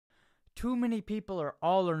too many people are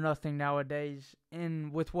all or nothing nowadays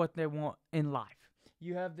with what they want in life.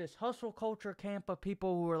 You have this hustle culture camp of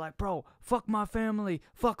people who are like, bro, fuck my family,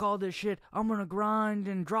 fuck all this shit. I'm gonna grind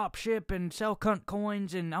and drop ship and sell cunt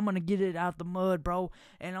coins and I'm gonna get it out the mud, bro.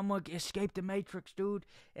 And I'm gonna escape the matrix, dude.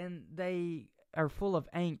 And they are full of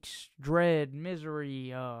angst, dread,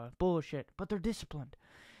 misery, bullshit. But they're disciplined.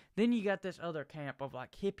 Then you got this other camp of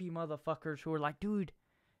like hippie motherfuckers who are like, dude,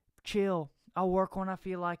 chill. I'll work when I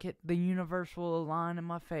feel like it. The universe will align in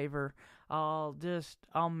my favor. I'll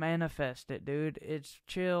manifest it, dude. It's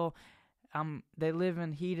chill. They live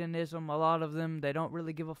in hedonism, a lot of them. They don't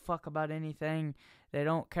really give a fuck about anything. They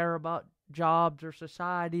don't care about jobs or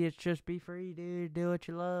society. It's just be free, dude. Do what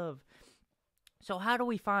you love. So how do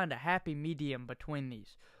we find a happy medium between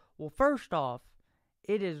these? Well, first off,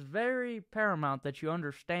 it is very paramount that you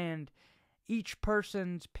understand each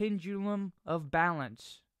person's pendulum of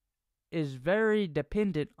balance is very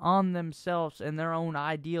dependent on themselves and their own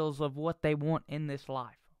ideals of what they want in this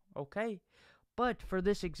life, okay? But for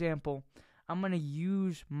this example, I'm going to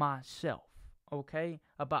use myself, okay?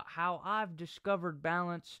 About how I've discovered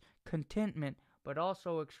balance, contentment, but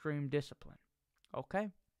also extreme discipline,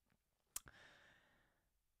 okay?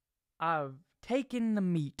 I've taken the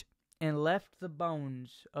meat and left the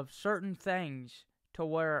bones of certain things to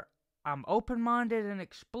where I'm open-minded and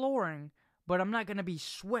exploring, but I'm not going to be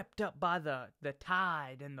swept up by the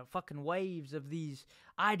tide and the fucking waves of these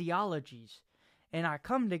ideologies. And I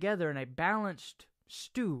come together in a balanced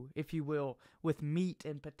stew, if you will, with meat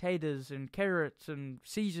and potatoes and carrots and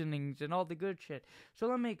seasonings and all the good shit. So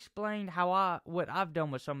let me explain what I've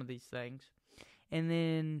done with some of these things. And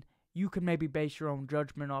then you can maybe base your own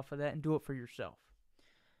judgment off of that and do it for yourself.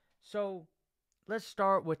 So let's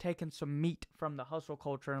start with taking some meat from the hustle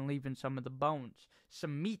culture and leaving some of the bones.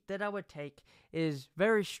 Some meat that I would take is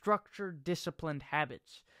very structured, disciplined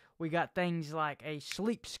habits. We got things like a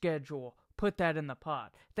sleep schedule, put that in the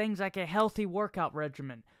pot. Things like a healthy workout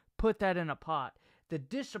regimen, put that in a pot. The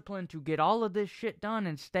discipline to get all of this shit done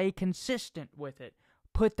and stay consistent with it,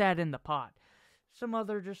 put that in the pot. Some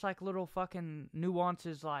other just like little fucking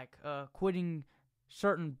nuances like quitting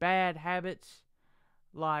certain bad habits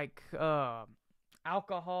like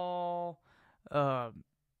alcohol,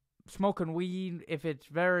 smoking weed if it's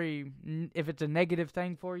a negative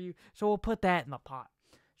thing for you. So we'll put that in the pot.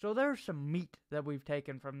 So there's some meat that we've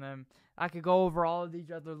taken from them. I could go over all of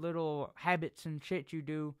these other little habits and shit you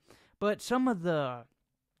do, but some of the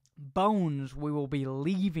bones we will be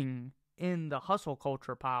leaving in the hustle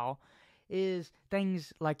culture pile is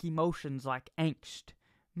things like emotions like angst,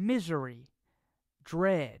 misery,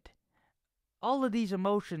 dread. All of these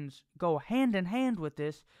emotions go hand in hand with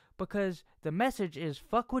this because the message is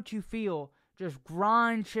fuck what you feel, just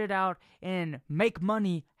grind shit out and make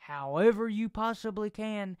money however you possibly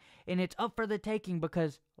can, and it's up for the taking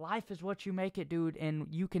because life is what you make it, dude, and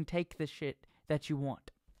you can take the shit that you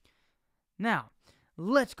want. Now,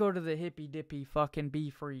 let's go to the hippy dippy fucking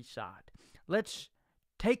be free side. Let's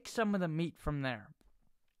take some of the meat from there.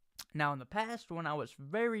 Now, in the past, when I was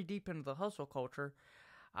very deep into the hustle culture,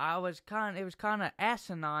 it was kind of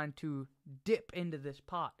asinine to dip into this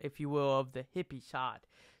pot, if you will, of the hippie side.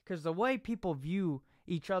 Because the way people view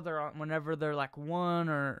each other whenever they're like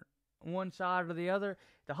one side or the other,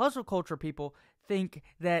 the hustle culture people think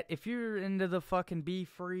that if you're into the fucking be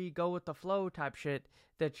free, go with the flow type shit,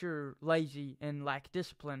 that you're lazy and lack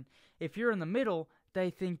discipline. If you're in the middle, they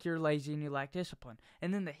think you're lazy and you lack discipline.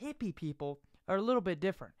 And then the hippie people are a little bit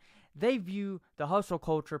different. They view the hustle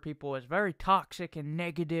culture people as very toxic and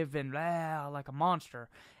negative and like a monster.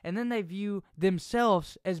 And then they view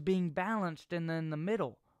themselves as being balanced and in the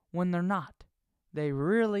middle when they're not. They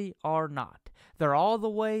really are not. They're all the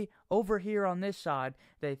way over here on this side.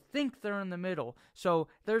 They think they're in the middle. So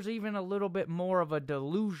there's even a little bit more of a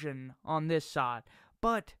delusion on this side.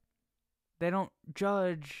 But they don't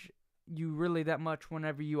judge you really that much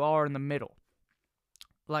whenever you are in the middle,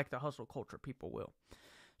 like the hustle culture people will.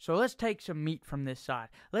 So let's take some meat from this side.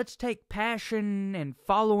 Let's take passion and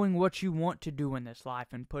following what you want to do in this life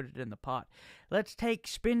and put it in the pot. Let's take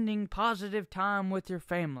spending positive time with your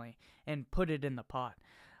family and put it in the pot.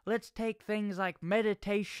 Let's take things like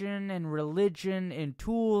meditation and religion and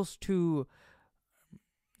tools to,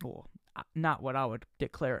 well, not what I would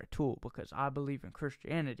declare a tool because I believe in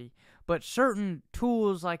Christianity, but certain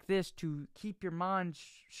tools like this to keep your mind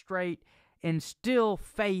straight, instill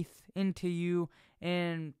faith into you,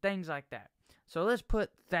 and things like that. So let's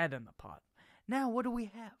put that in the pot. Now what do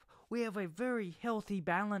we have? We have a very healthy,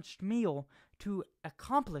 balanced meal to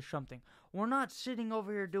accomplish something. We're not sitting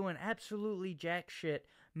over here doing absolutely jack shit,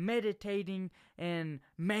 meditating and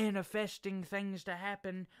manifesting things to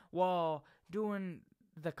happen while doing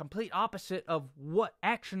the complete opposite of what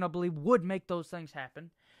actionably would make those things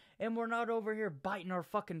happen. And we're not over here biting our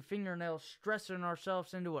fucking fingernails, stressing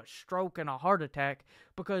ourselves into a stroke and a heart attack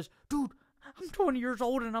because, dude, I'm 20 years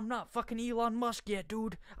old and I'm not fucking Elon Musk yet,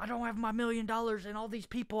 dude. I don't have my $1 million and all these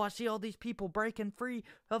people, I see all these people breaking free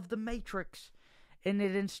of the Matrix. And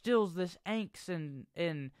it instills this angst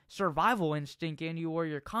and survival instinct in you where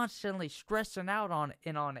you're constantly stressing out on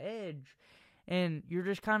edge. And you're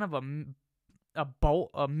just kind of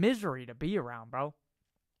a misery to be around, bro.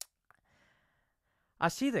 I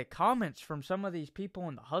see the comments from some of these people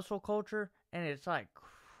in the hustle culture, and it's like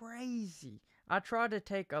crazy. I try to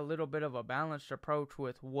take a little bit of a balanced approach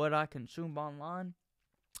with what I consume online.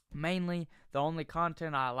 Mainly, the only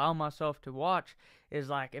content I allow myself to watch is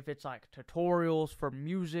like if it's like tutorials for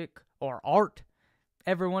music or art.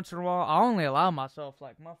 Every once in a while, I only allow myself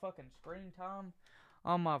like my fucking screen time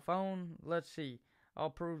on my phone. Let's see. I'll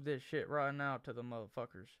prove this shit right now to the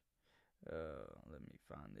motherfuckers. Let me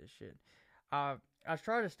find this shit. I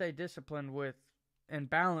try to stay disciplined with and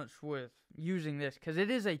balanced with using this because it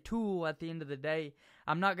is a tool at the end of the day.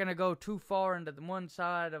 I'm not going to go too far into the one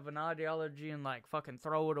side of an ideology and like fucking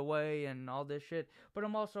throw it away and all this shit, but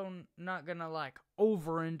I'm also not going to like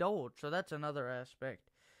overindulge. So that's another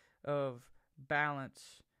aspect of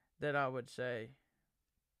balance that I would say.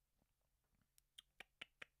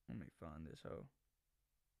 Let me find this hoe.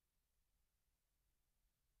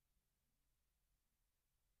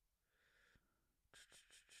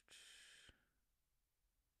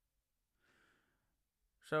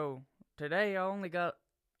 So, today I only got,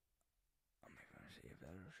 let me see if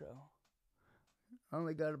that'll show. I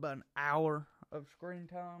only got about an hour of screen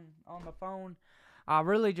time on the phone. I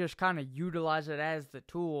really just kind of utilize it as the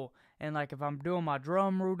tool. And like if I'm doing my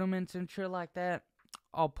drum rudiments and shit like that,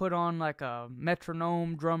 I'll put on like a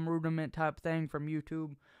metronome drum rudiment type thing from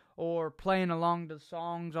YouTube. Or playing along to the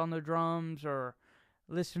songs on the drums. Or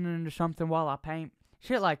listening to something while I paint.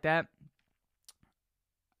 Shit like that.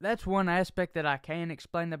 That's one aspect that I can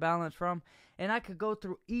explain the balance from. And I could go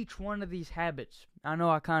through each one of these habits. I know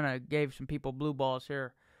I kind of gave some people blue balls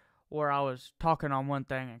here where I was talking on one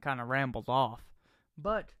thing and kind of rambled off.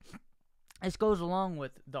 But this goes along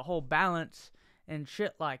with the whole balance and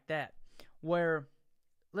shit like that. Where,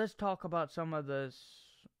 let's talk about some of the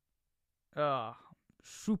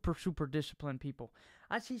super disciplined people.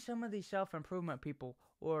 I see some of these self-improvement people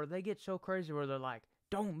where they get so crazy where they're like,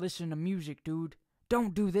 don't listen to music, dude.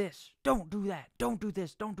 Don't do this, don't do that, don't do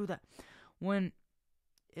this, don't do that. When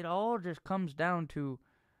it all just comes down to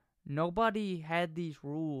nobody had these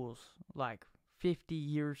rules like 50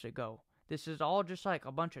 years ago. This is all just like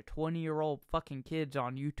a bunch of 20-year-old fucking kids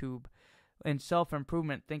on YouTube and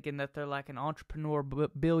self-improvement thinking that they're like an entrepreneur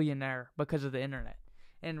billionaire because of the internet.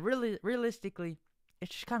 And really, realistically,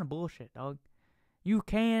 it's just kind of bullshit, dog. You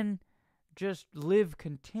can just live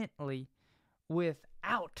contently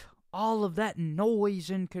without all of that noise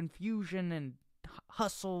and confusion and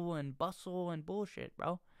hustle and bustle and bullshit,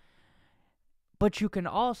 bro. But you can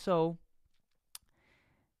also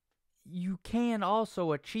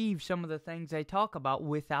achieve some of the things they talk about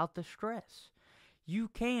without the stress. You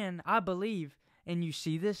can, I believe, and you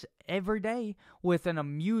see this every day with a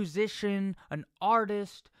musician, an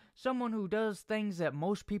artist, someone who does things that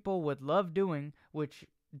most people would love doing, which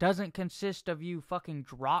doesn't consist of you fucking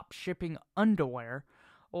drop shipping underwear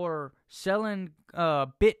or selling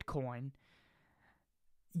Bitcoin.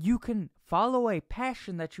 You can follow a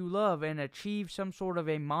passion that you love and achieve some sort of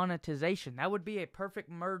a monetization. That would be a perfect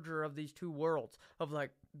merger of these two worlds. Of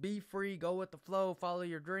like, be free, go with the flow, follow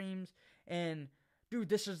your dreams. And, dude,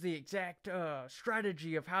 this is the exact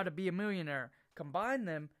strategy of how to be a millionaire. Combine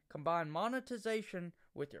them, combine monetization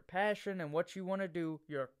with your passion and what you want to do,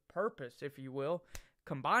 your purpose, if you will.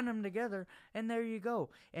 Combine them together, and there you go.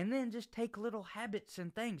 And then just take little habits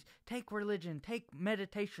and things. Take religion, take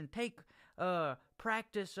meditation, take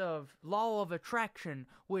practice of law of attraction,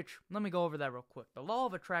 which, let me go over that real quick. The law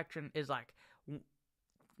of attraction is like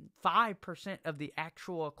 5% of the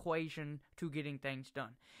actual equation to getting things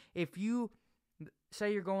done. If you,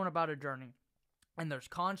 say you're going about a journey, and there's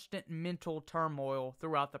constant mental turmoil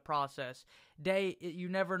throughout the process, you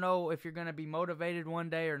never know if you're going to be motivated one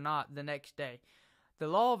day or not the next day. The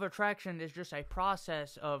law of attraction is just a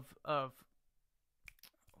process of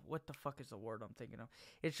what the fuck is the word I'm thinking of?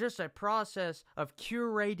 It's just a process of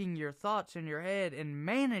curating your thoughts in your head and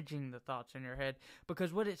managing the thoughts in your head.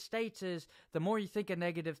 Because what it states is the more you think of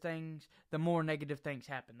negative things, the more negative things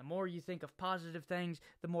happen. The more you think of positive things,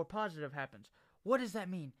 the more positive happens. What does that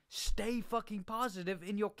mean? Stay fucking positive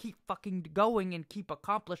and you'll keep fucking going and keep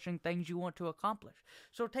accomplishing things you want to accomplish.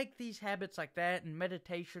 So take these habits like that and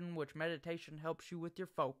meditation, which meditation helps you with your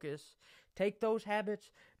focus. Take those habits,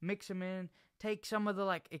 mix them in. Take some of the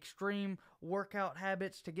like extreme workout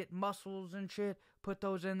habits to get muscles and shit. Put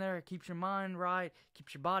those in there. It keeps your mind right.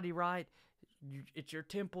 Keeps your body right. It's your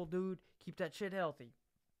temple, dude. Keep that shit healthy.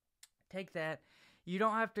 Take that. You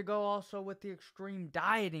don't have to go also with the extreme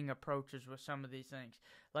dieting approaches with some of these things.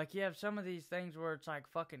 Like you have some of these things where it's like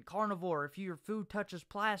fucking carnivore. If your food touches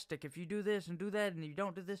plastic, if you do this and do that and you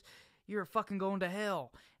don't do this, you're fucking going to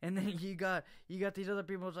hell. And then you got these other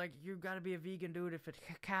people. It's like, you got to be a vegan, dude. If a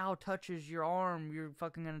cow touches your arm, you're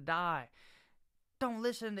fucking gonna die. Don't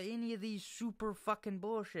listen to any of these super fucking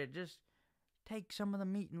bullshit. Just take some of the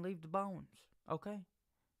meat and leave the bones. Okay?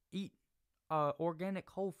 Eat organic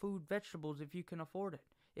whole food vegetables if you can afford it.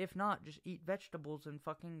 If not, just eat vegetables and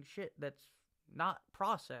fucking shit that's not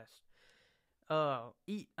processed.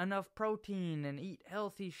 Eat enough protein and eat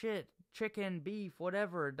healthy shit. Chicken, beef,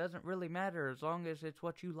 whatever. It doesn't really matter as long as it's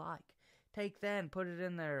what you like. Take that and put it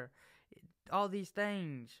in there. All these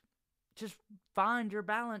things. Just find your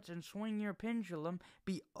balance and swing your pendulum.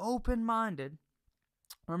 Be open-minded.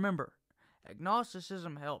 Remember,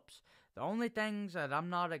 agnosticism helps. The only things that I'm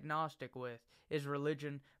not agnostic with is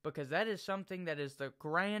religion, because that is something that is the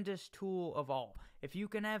grandest tool of all. If you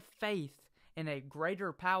can have faith in a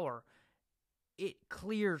greater power, it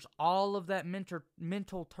clears all of that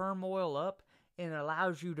mental turmoil up and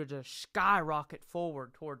allows you to just skyrocket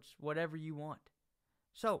forward towards whatever you want.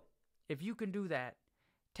 So, if you can do that,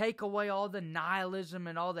 take away all the nihilism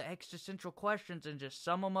and all the existential questions and just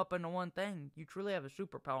sum them up into one thing, you truly have a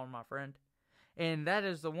superpower, my friend. And that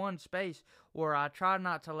is the one space where I try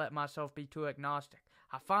not to let myself be too agnostic.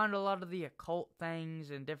 I find a lot of the occult things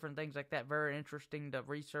and different things like that very interesting to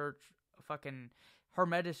research, fucking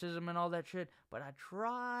hermeticism and all that shit, but I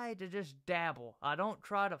try to just dabble. I don't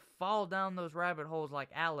try to fall down those rabbit holes like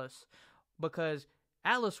Alice, because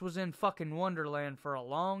Alice was in fucking Wonderland for a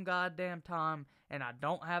long goddamn time, and I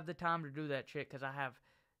don't have the time to do that shit because I have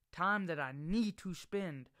time that I need to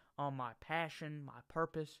spend on my passion, my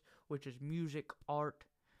purpose, which is music, art,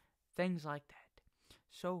 things like that.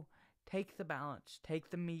 So, take the balance, take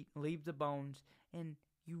the meat, leave the bones, and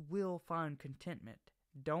you will find contentment.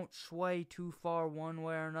 Don't sway too far one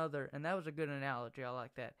way or another. And that was a good analogy, I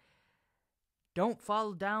like that. Don't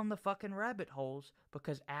fall down the fucking rabbit holes,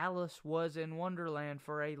 because Alice was in Wonderland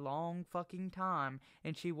for a long fucking time,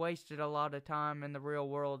 and she wasted a lot of time in the real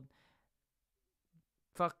world.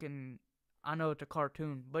 Fucking, I know it's a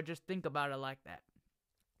cartoon, but just think about it like that.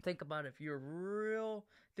 Think about if you're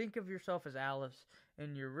think of yourself as Alice,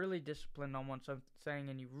 and you're really disciplined on one thing,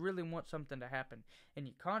 and you really want something to happen, and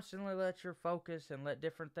you constantly let your focus and let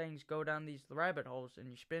different things go down these rabbit holes, and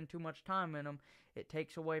you spend too much time in them, it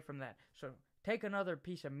takes away from that. So take another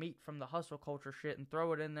piece of meat from the hustle culture shit and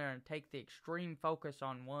throw it in there and take the extreme focus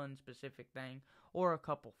on one specific thing, or a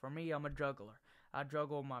couple. For me, I'm a juggler. I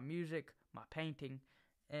juggle my music, my painting,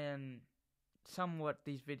 and somewhat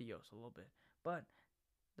these videos a little bit. But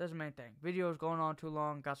that's the main thing. Video's going on too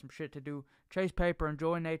long. Got some shit to do. Chase paper.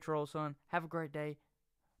 Enjoy nature, old son. Have a great day.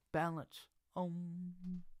 Balance.